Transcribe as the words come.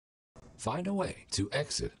find a way to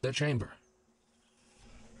exit the chamber.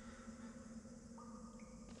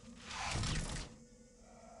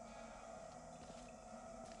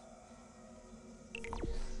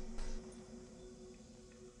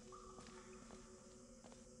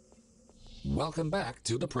 Welcome back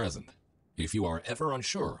to the present. If you are ever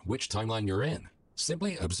unsure which timeline you're in,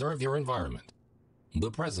 simply observe your environment.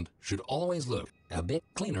 The present should always look a bit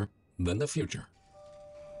cleaner than the future.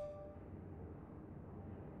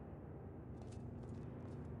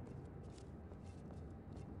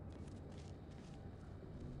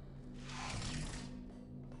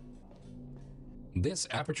 This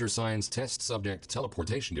Aperture Science test subject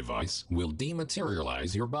teleportation device will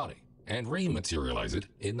dematerialize your body and rematerialize it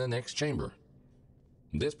in the next chamber.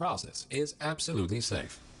 This process is absolutely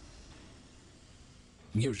safe.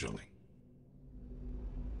 Usually.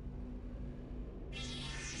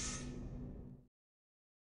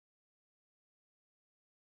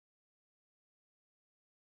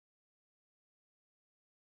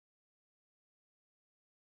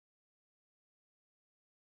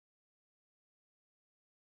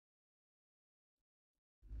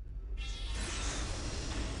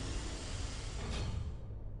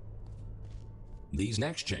 These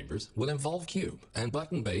next chambers will involve cube and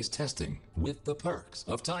button-based testing with the perks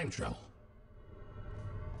of time travel.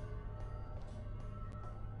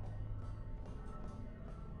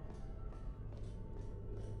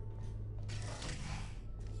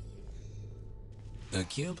 A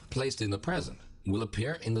cube placed in the present will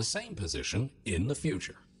appear in the same position in the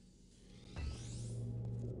future.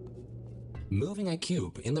 Moving a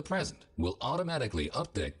cube in the present will automatically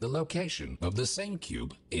update the location of the same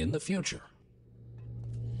cube in the future.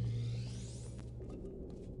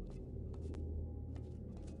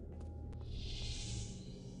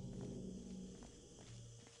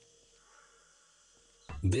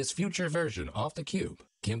 This future version of the cube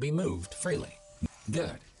can be moved freely.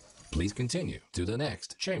 Good. Please continue to the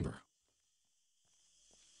next chamber.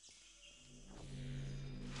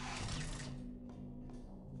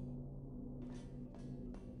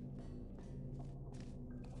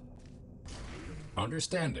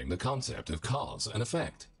 Understanding the concept of cause and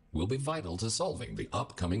effect will be vital to solving the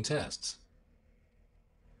upcoming tests.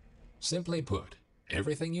 Simply put,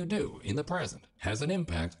 everything you do in the present has an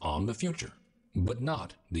impact on the future, but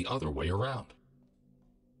not the other way around.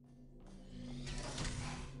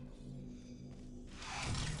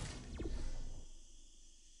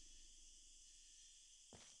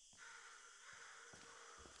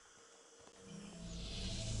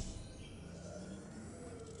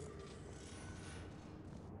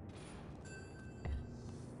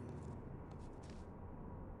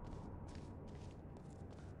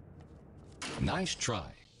 Nice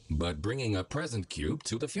try, but bringing a present cube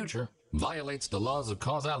to the future violates the laws of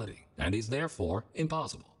causality and is therefore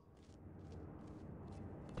impossible.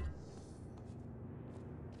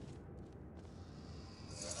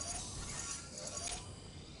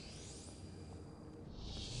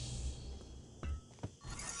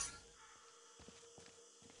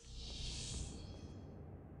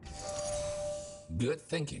 Good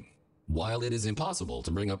thinking. While it is impossible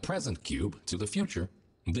to bring a present cube to the future,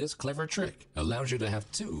 this clever trick allows you to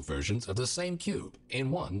have two versions of the same cube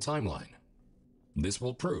in one timeline. This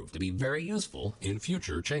will prove to be very useful in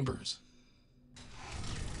future chambers.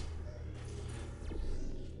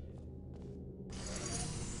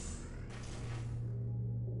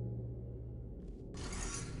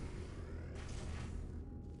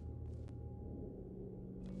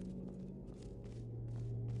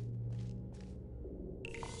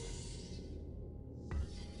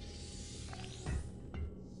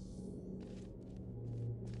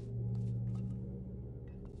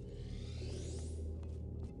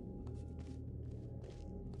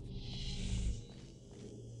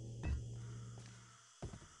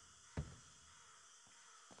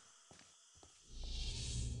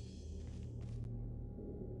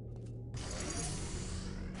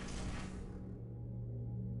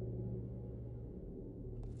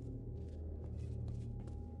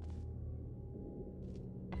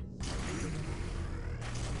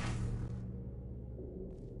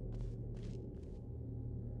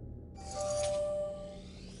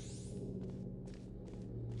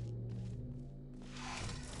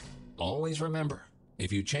 Always remember,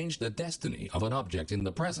 if you change the destiny of an object in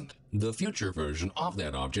the present, the future version of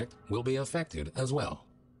that object will be affected as well.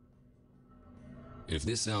 If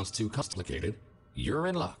this sounds too complicated, you're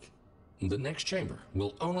in luck. The next chamber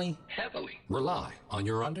will only heavily rely on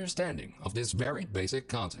your understanding of this very basic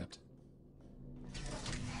concept.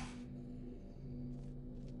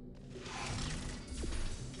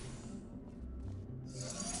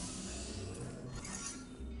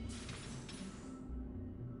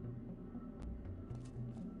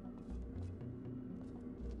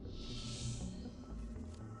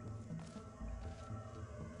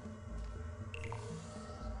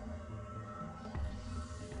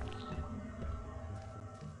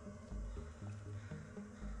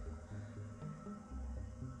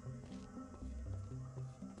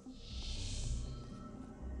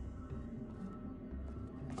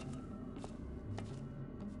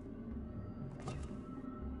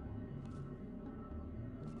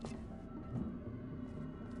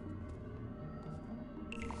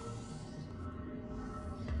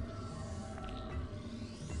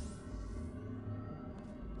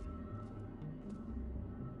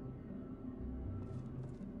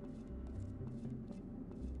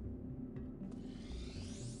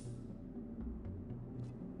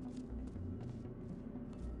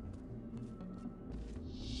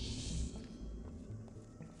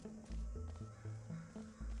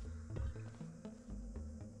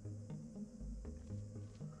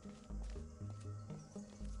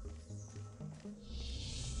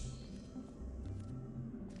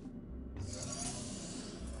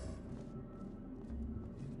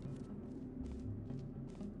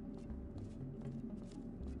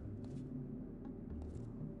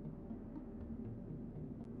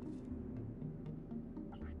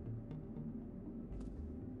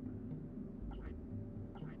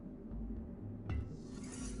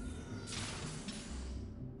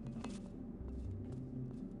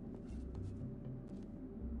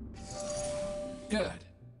 Good.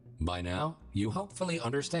 By now, you hopefully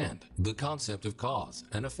understand the concept of cause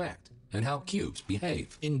and effect and how cubes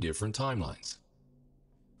behave in different timelines.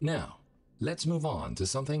 Now, let's move on to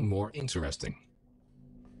something more interesting.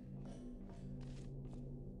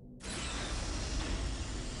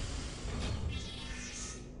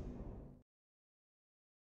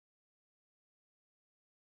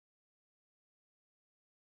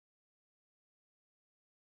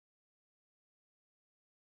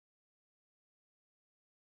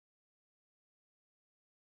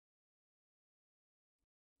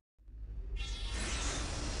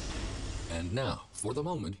 And now, for the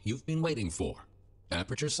moment you've been waiting for.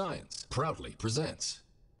 Aperture Science proudly presents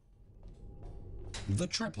the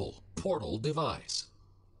Triple Portal Device.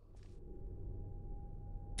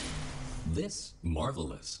 This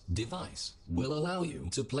marvelous device will allow you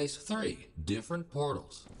to place 3 different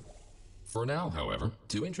portals. For now, however,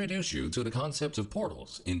 to introduce you to the concept of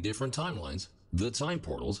portals in different timelines, the time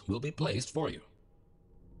portals will be placed for you.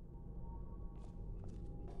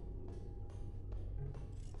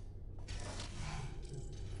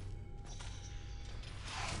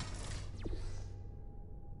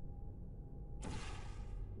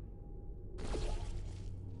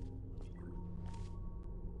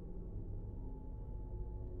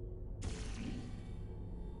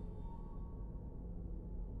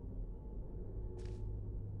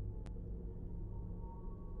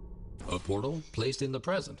 A portal placed in the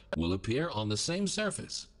present will appear on the same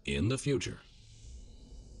surface in the future.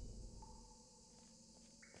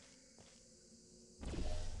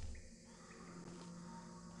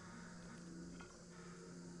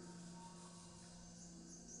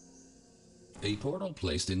 A portal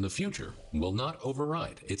placed in the future will not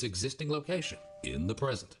override its existing location in the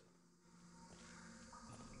present.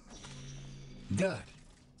 Good.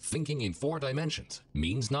 Thinking in 4 dimensions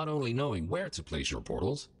means not only knowing where to place your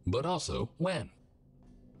portals, but also when.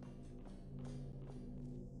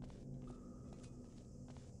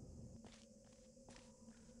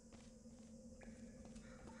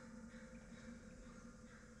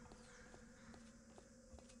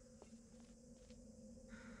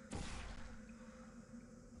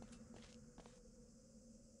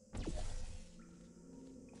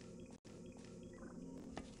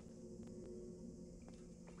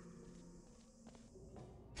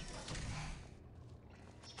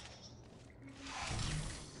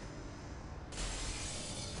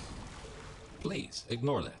 Please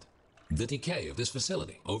ignore that. The decay of this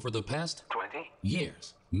facility over the past 20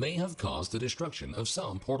 years may have caused the destruction of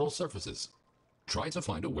some portal surfaces. Try to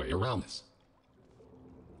find a way around this.